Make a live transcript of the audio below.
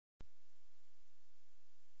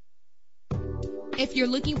If you're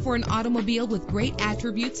looking for an automobile with great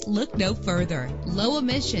attributes, look no further. Low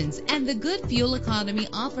emissions and the good fuel economy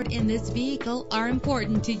offered in this vehicle are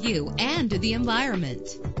important to you and to the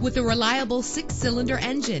environment. With a reliable 6-cylinder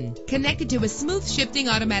engine connected to a smooth shifting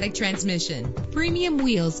automatic transmission, premium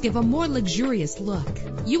wheels give a more luxurious look.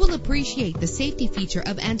 You will appreciate the safety feature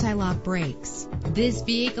of anti-lock brakes. This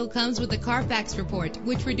vehicle comes with a Carfax report,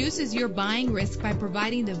 which reduces your buying risk by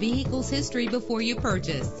providing the vehicle's history before you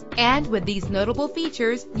purchase. And with these notable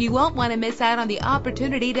features, you won't want to miss out on the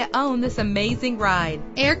opportunity to own this amazing ride.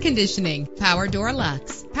 Air conditioning, power door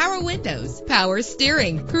locks, power windows, power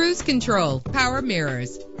steering, cruise control, power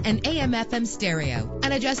mirrors, an AM/FM stereo,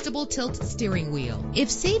 an adjustable tilt steering wheel. If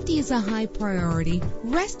safety is a high priority,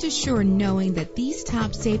 rest assured knowing that these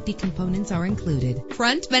top safety components are included: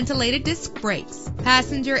 front ventilated disc brakes,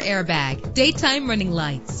 passenger airbag, daytime running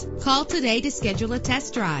lights. Call today to schedule a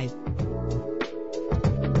test drive.